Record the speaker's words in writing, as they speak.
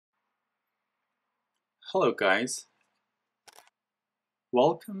Hello guys,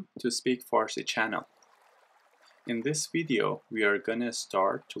 welcome to Speak Farsi channel. In this video, we are gonna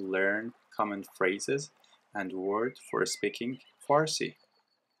start to learn common phrases and words for speaking Farsi.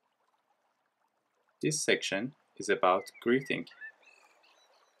 This section is about greeting.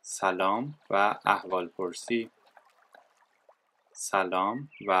 سلام و احوال پرسی. سلام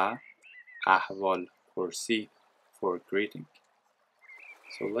و احوال پرسی for greeting.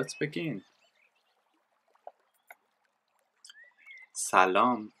 So let's begin.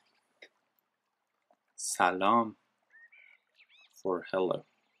 سلام. سلام for hello.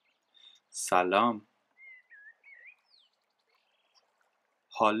 سلام.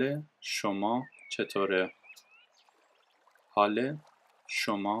 حال شما چطوره؟ حال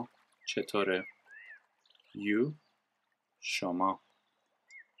شما چطوره؟ You شما.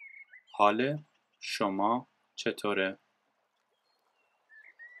 حال شما چطوره؟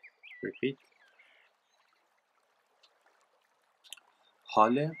 Repeat.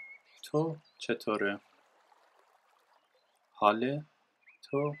 حال تو چطوره؟ حال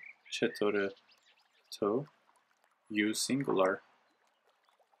تو چطوره؟ تو You singular.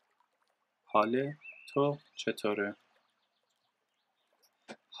 حال تو چطوره؟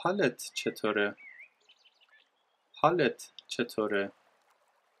 حالت چطوره؟ حالت چطوره؟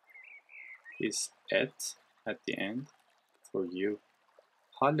 Is it at the end for you.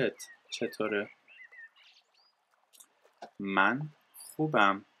 حالت چطوره؟ من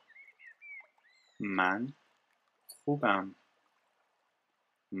خوبم. من خوبم.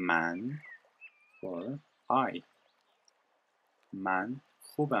 من for I. من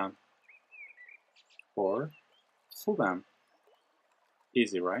خوبم. or خوبم.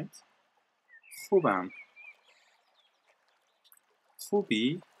 Easy, right? خوبم.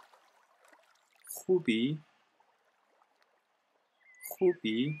 خوبی. خوبی.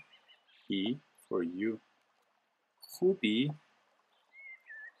 خوبی. E for you. خوبی.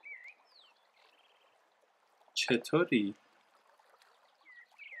 چطوری؟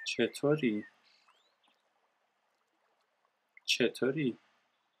 چطوری؟ چطوری؟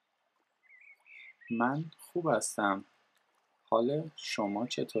 من خوب هستم. حال شما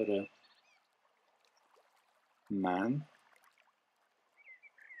چطوره؟ من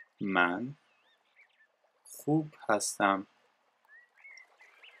خوب هستم.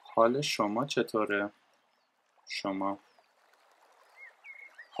 حال شما چطوره؟ شما.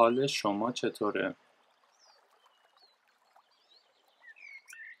 حال شما چطوره؟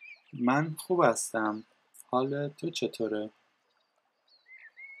 من خوب هستم. حال تو چطوره؟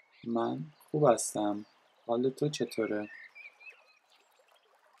 من خوب هستم. حال تو چطوره؟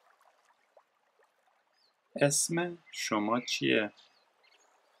 اسم شما چیه؟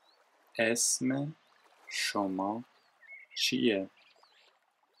 اسم شما چیه؟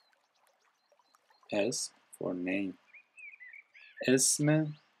 S for name.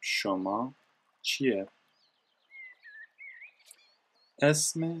 اسم شما چیه؟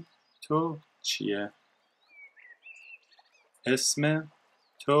 اسم تو چیه؟ اسم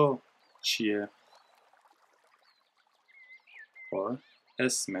تو چیه؟ or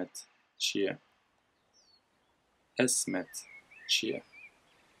اسمت چیه؟ اسمت چیه؟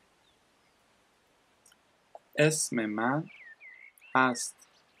 اسم من هست.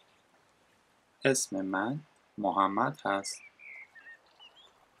 اسم من محمد هست.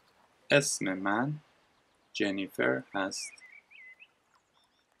 اسم من جنیفر هست.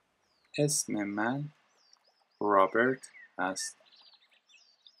 اسم من رابرت هست.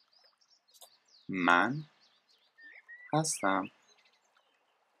 من هستم.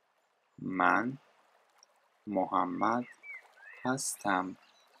 من محمد هستم.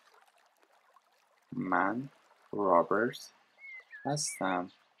 من رابرت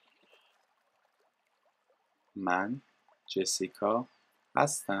هستم. من جسیکا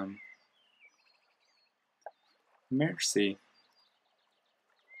هستم. مرسی.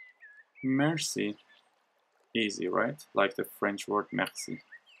 Merci. Easy, right? Like the French word merci.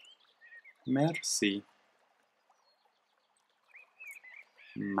 Merci.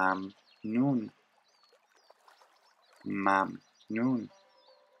 ممنون. ممنون.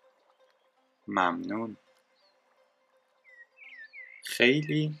 ممنون.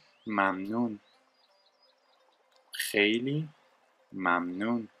 خیلی ممنون. خیلی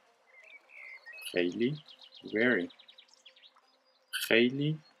ممنون. خیلی very.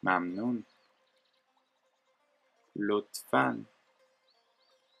 خیلی ممنون. لطفاً.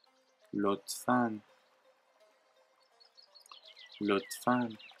 لطفاً. لطفاً.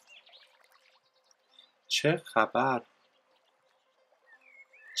 چه خبر؟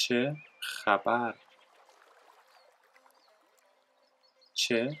 چه خبر؟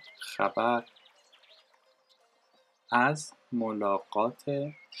 چه خبر؟ از ملاقات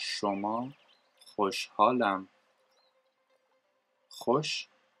شما خوشحالم. خوش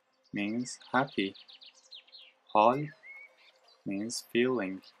means happy. حال means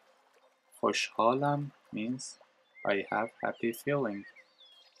feeling. خوشحالم means I have happy feeling.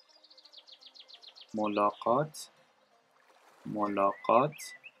 ملاقات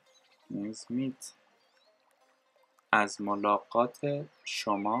means meet. از ملاقات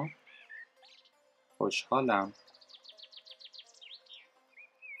شما خوشحالم.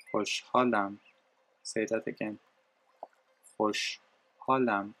 خوشحالم. Say that again.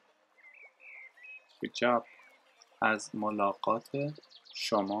 خوشحالم. Good job. از ملاقات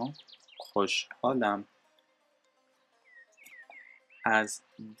شما خوشحالم. از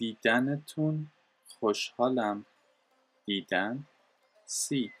دیدنتون خوشحالم. دیدن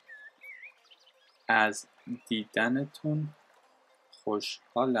see. از دیدنتون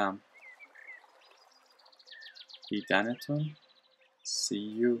خوشحالم. دیدنتون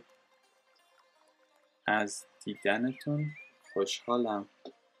see you. از دیدنتون خوشحالم.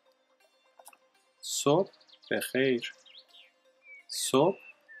 صبح بخیر. صبح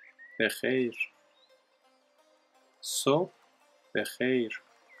بخیر. صبح بخیر.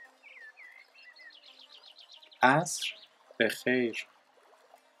 عصر بخیر.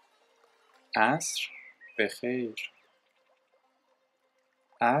 عصر بخیر.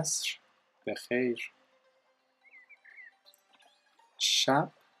 عصر بخیر.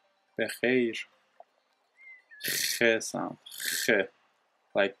 شب بخیر. خ sound. خ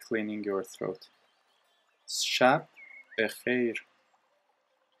like cleaning your throat. شب بخیر.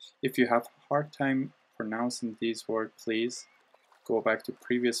 If you have a hard time pronouncing these words, please go back to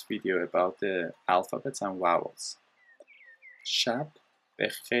previous video about the alphabets and vowels. شب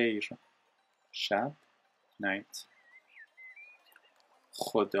بخیر. شب night.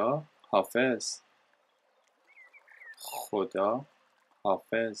 خدا حافظ. خدا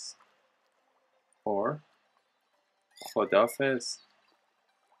حافظ. or خدافظ.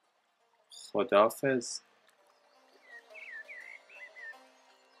 خدافظ.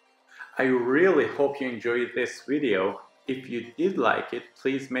 I really hope you enjoyed this video. If you did like it,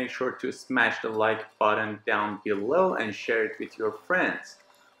 please make sure to smash the like button down below and share it with your friends.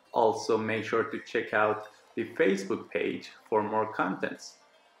 Also, make sure to check out the Facebook page for more contents.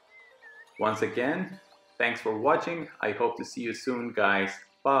 Once again, thanks for watching. I hope to see you soon, guys.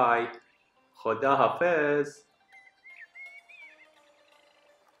 Bye. Khuda Hafiz.